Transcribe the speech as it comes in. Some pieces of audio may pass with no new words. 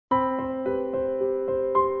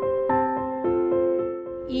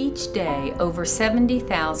Each day, over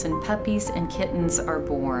 70,000 puppies and kittens are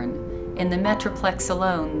born. In the Metroplex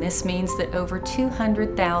alone, this means that over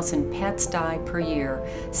 200,000 pets die per year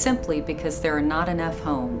simply because there are not enough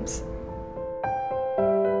homes.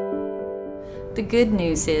 The good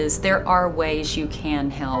news is there are ways you can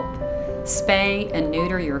help. Spay and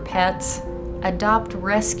neuter your pets, adopt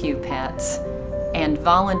rescue pets, and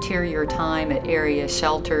volunteer your time at area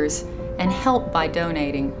shelters, and help by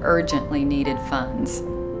donating urgently needed funds.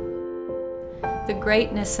 The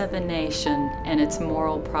greatness of a nation and its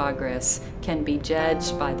moral progress can be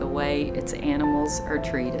judged by the way its animals are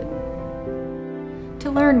treated. To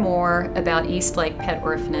learn more about Eastlake Pet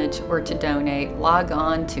Orphanage or to donate, log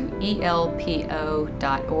on to elpo.org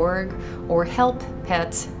or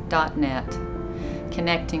helppets.net,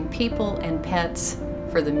 connecting people and pets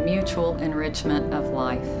for the mutual enrichment of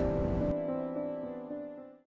life.